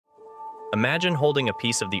Imagine holding a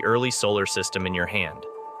piece of the early solar system in your hand,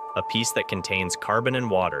 a piece that contains carbon and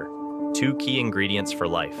water, two key ingredients for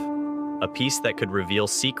life, a piece that could reveal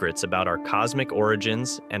secrets about our cosmic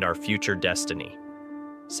origins and our future destiny.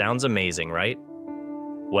 Sounds amazing, right?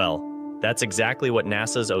 Well, that's exactly what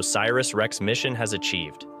NASA's OSIRIS-REx mission has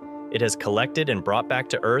achieved. It has collected and brought back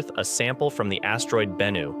to Earth a sample from the asteroid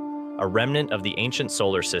Bennu, a remnant of the ancient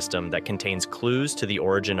solar system that contains clues to the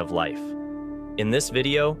origin of life. In this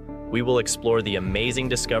video, we will explore the amazing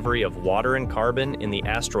discovery of water and carbon in the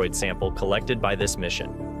asteroid sample collected by this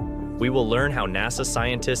mission. We will learn how NASA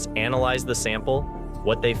scientists analyzed the sample,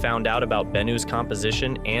 what they found out about Bennu's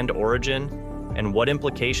composition and origin, and what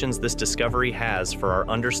implications this discovery has for our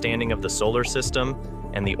understanding of the solar system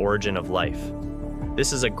and the origin of life.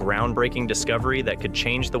 This is a groundbreaking discovery that could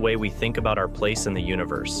change the way we think about our place in the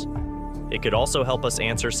universe. It could also help us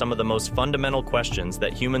answer some of the most fundamental questions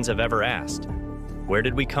that humans have ever asked. Where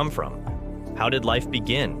did we come from? How did life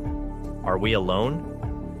begin? Are we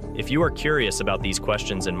alone? If you are curious about these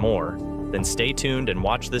questions and more, then stay tuned and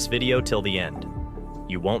watch this video till the end.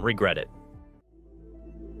 You won't regret it.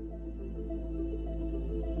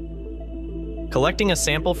 Collecting a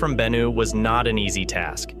sample from Bennu was not an easy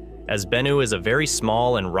task, as Bennu is a very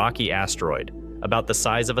small and rocky asteroid, about the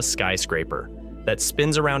size of a skyscraper, that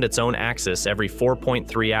spins around its own axis every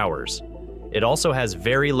 4.3 hours. It also has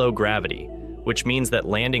very low gravity, which means that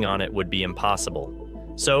landing on it would be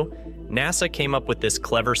impossible. So, NASA came up with this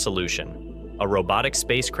clever solution, a robotic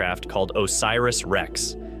spacecraft called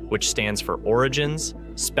OSIRIS-REx, which stands for Origins,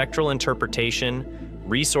 Spectral Interpretation,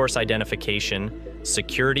 Resource Identification,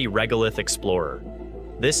 Security Regolith Explorer.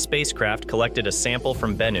 This spacecraft collected a sample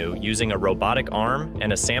from Bennu using a robotic arm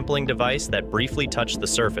and a sampling device that briefly touched the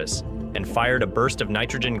surface and fired a burst of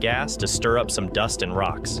nitrogen gas to stir up some dust and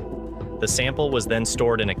rocks. The sample was then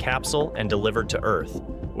stored in a capsule and delivered to Earth,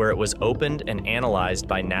 where it was opened and analyzed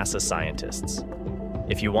by NASA scientists.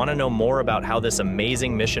 If you want to know more about how this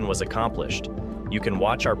amazing mission was accomplished, you can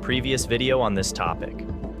watch our previous video on this topic.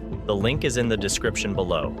 The link is in the description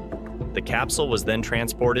below. The capsule was then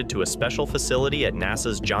transported to a special facility at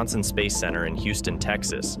NASA's Johnson Space Center in Houston,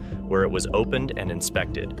 Texas, where it was opened and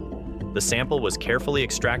inspected. The sample was carefully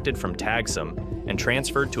extracted from tagsum and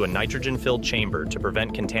transferred to a nitrogen-filled chamber to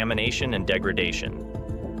prevent contamination and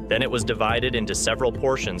degradation. Then it was divided into several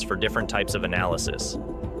portions for different types of analysis.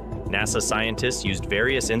 NASA scientists used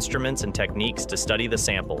various instruments and techniques to study the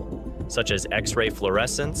sample, such as X-ray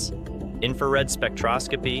fluorescence, infrared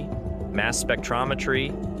spectroscopy, mass spectrometry,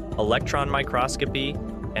 electron microscopy,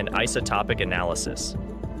 and isotopic analysis.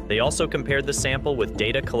 They also compared the sample with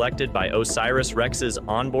data collected by OSIRIS-REx's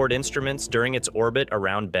onboard instruments during its orbit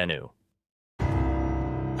around Bennu.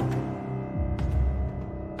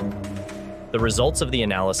 The results of the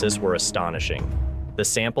analysis were astonishing. The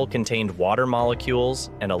sample contained water molecules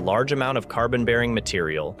and a large amount of carbon-bearing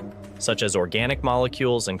material, such as organic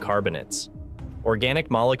molecules and carbonates.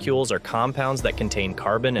 Organic molecules are compounds that contain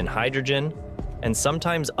carbon and hydrogen, and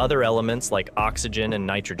sometimes other elements like oxygen and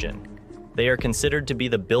nitrogen. They are considered to be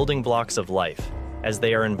the building blocks of life, as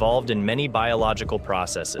they are involved in many biological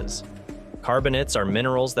processes. Carbonates are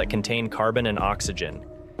minerals that contain carbon and oxygen,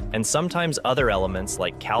 and sometimes other elements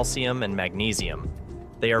like calcium and magnesium.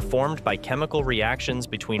 They are formed by chemical reactions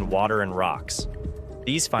between water and rocks.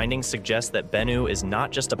 These findings suggest that Bennu is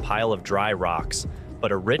not just a pile of dry rocks,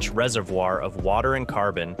 but a rich reservoir of water and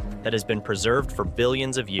carbon that has been preserved for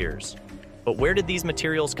billions of years. But where did these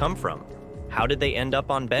materials come from? How did they end up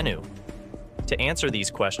on Bennu? To answer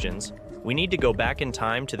these questions, we need to go back in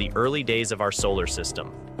time to the early days of our solar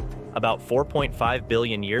system. About 4.5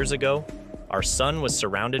 billion years ago, our sun was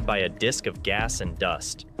surrounded by a disk of gas and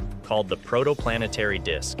dust, called the protoplanetary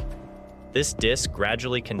disk. This disk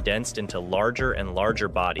gradually condensed into larger and larger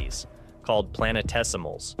bodies, called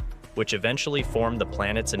planetesimals, which eventually formed the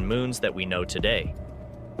planets and moons that we know today.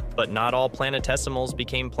 But not all planetesimals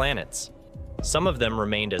became planets. Some of them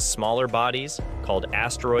remained as smaller bodies, called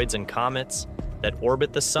asteroids and comets, that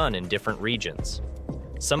orbit the sun in different regions.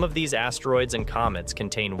 Some of these asteroids and comets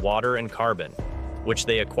contain water and carbon, which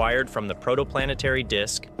they acquired from the protoplanetary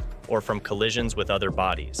disk or from collisions with other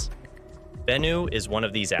bodies. Bennu is one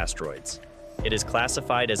of these asteroids. It is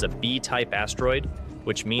classified as a B-type asteroid,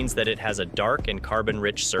 which means that it has a dark and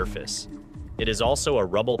carbon-rich surface. It is also a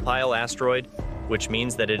rubble pile asteroid, which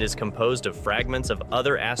means that it is composed of fragments of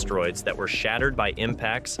other asteroids that were shattered by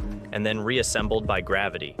impacts and then reassembled by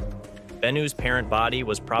gravity. Bennu's parent body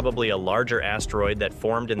was probably a larger asteroid that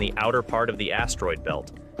formed in the outer part of the asteroid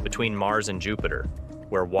belt, between Mars and Jupiter,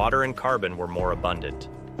 where water and carbon were more abundant.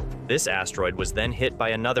 This asteroid was then hit by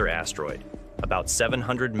another asteroid, about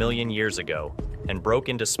 700 million years ago, and broke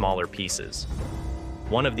into smaller pieces.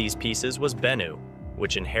 One of these pieces was Bennu,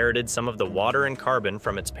 which inherited some of the water and carbon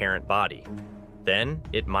from its parent body. Then,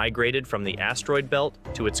 it migrated from the asteroid belt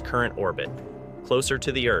to its current orbit, closer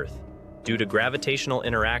to the Earth, due to gravitational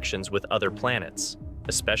interactions with other planets,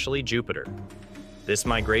 especially Jupiter. This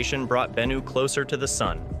migration brought Bennu closer to the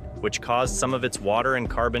Sun, which caused some of its water and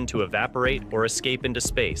carbon to evaporate or escape into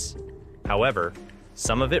space. However,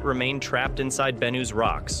 some of it remained trapped inside Bennu's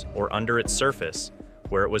rocks or under its surface,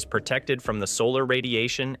 where it was protected from the solar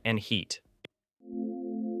radiation and heat.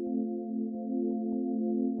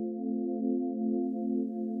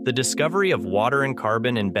 The discovery of water and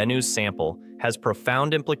carbon in Bennu's sample has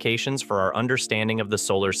profound implications for our understanding of the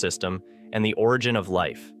solar system and the origin of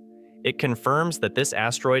life. It confirms that this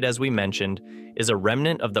asteroid, as we mentioned, is a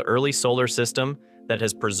remnant of the early solar system that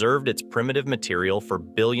has preserved its primitive material for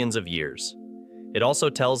billions of years. It also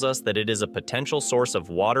tells us that it is a potential source of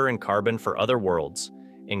water and carbon for other worlds,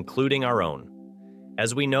 including our own.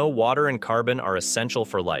 As we know, water and carbon are essential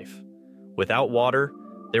for life. Without water,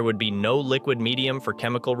 there would be no liquid medium for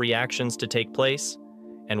chemical reactions to take place,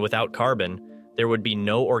 and without carbon, there would be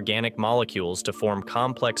no organic molecules to form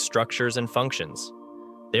complex structures and functions.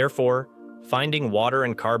 Therefore, finding water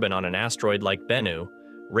and carbon on an asteroid like Bennu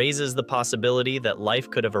raises the possibility that life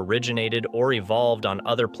could have originated or evolved on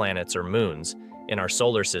other planets or moons in our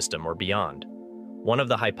solar system or beyond. One of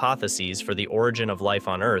the hypotheses for the origin of life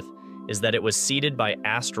on Earth is that it was seeded by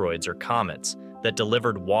asteroids or comets that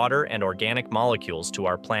delivered water and organic molecules to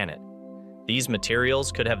our planet. These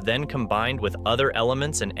materials could have then combined with other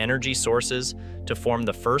elements and energy sources to form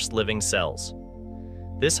the first living cells.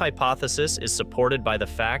 This hypothesis is supported by the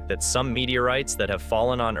fact that some meteorites that have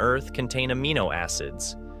fallen on Earth contain amino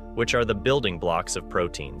acids, which are the building blocks of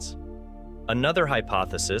proteins. Another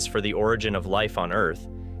hypothesis for the origin of life on Earth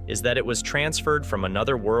is that it was transferred from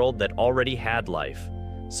another world that already had life,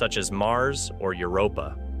 such as Mars or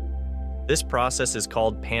Europa. This process is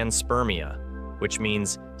called panspermia, which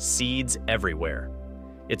means seeds everywhere.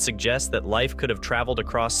 It suggests that life could have traveled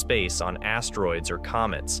across space on asteroids or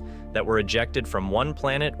comets that were ejected from one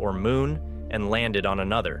planet or moon and landed on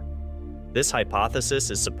another. This hypothesis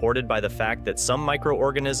is supported by the fact that some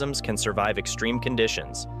microorganisms can survive extreme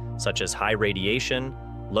conditions, such as high radiation,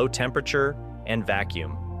 low temperature, and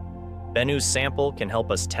vacuum. Bennu's sample can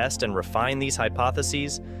help us test and refine these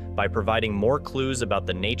hypotheses by providing more clues about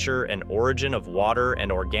the nature and origin of water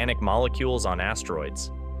and organic molecules on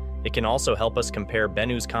asteroids. It can also help us compare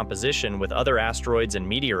Bennu's composition with other asteroids and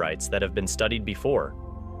meteorites that have been studied before.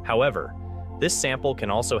 However, this sample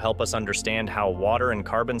can also help us understand how water and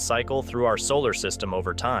carbon cycle through our solar system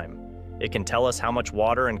over time. It can tell us how much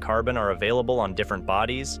water and carbon are available on different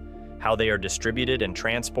bodies, how they are distributed and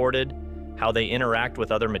transported, how they interact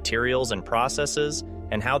with other materials and processes,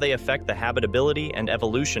 and how they affect the habitability and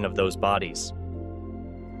evolution of those bodies.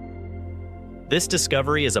 This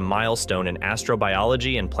discovery is a milestone in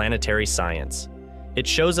astrobiology and planetary science. It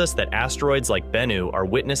shows us that asteroids like Bennu are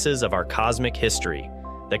witnesses of our cosmic history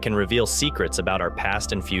that can reveal secrets about our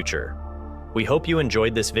past and future. We hope you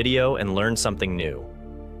enjoyed this video and learned something new.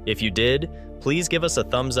 If you did, please give us a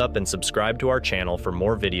thumbs up and subscribe to our channel for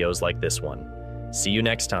more videos like this one. See you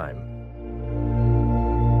next time.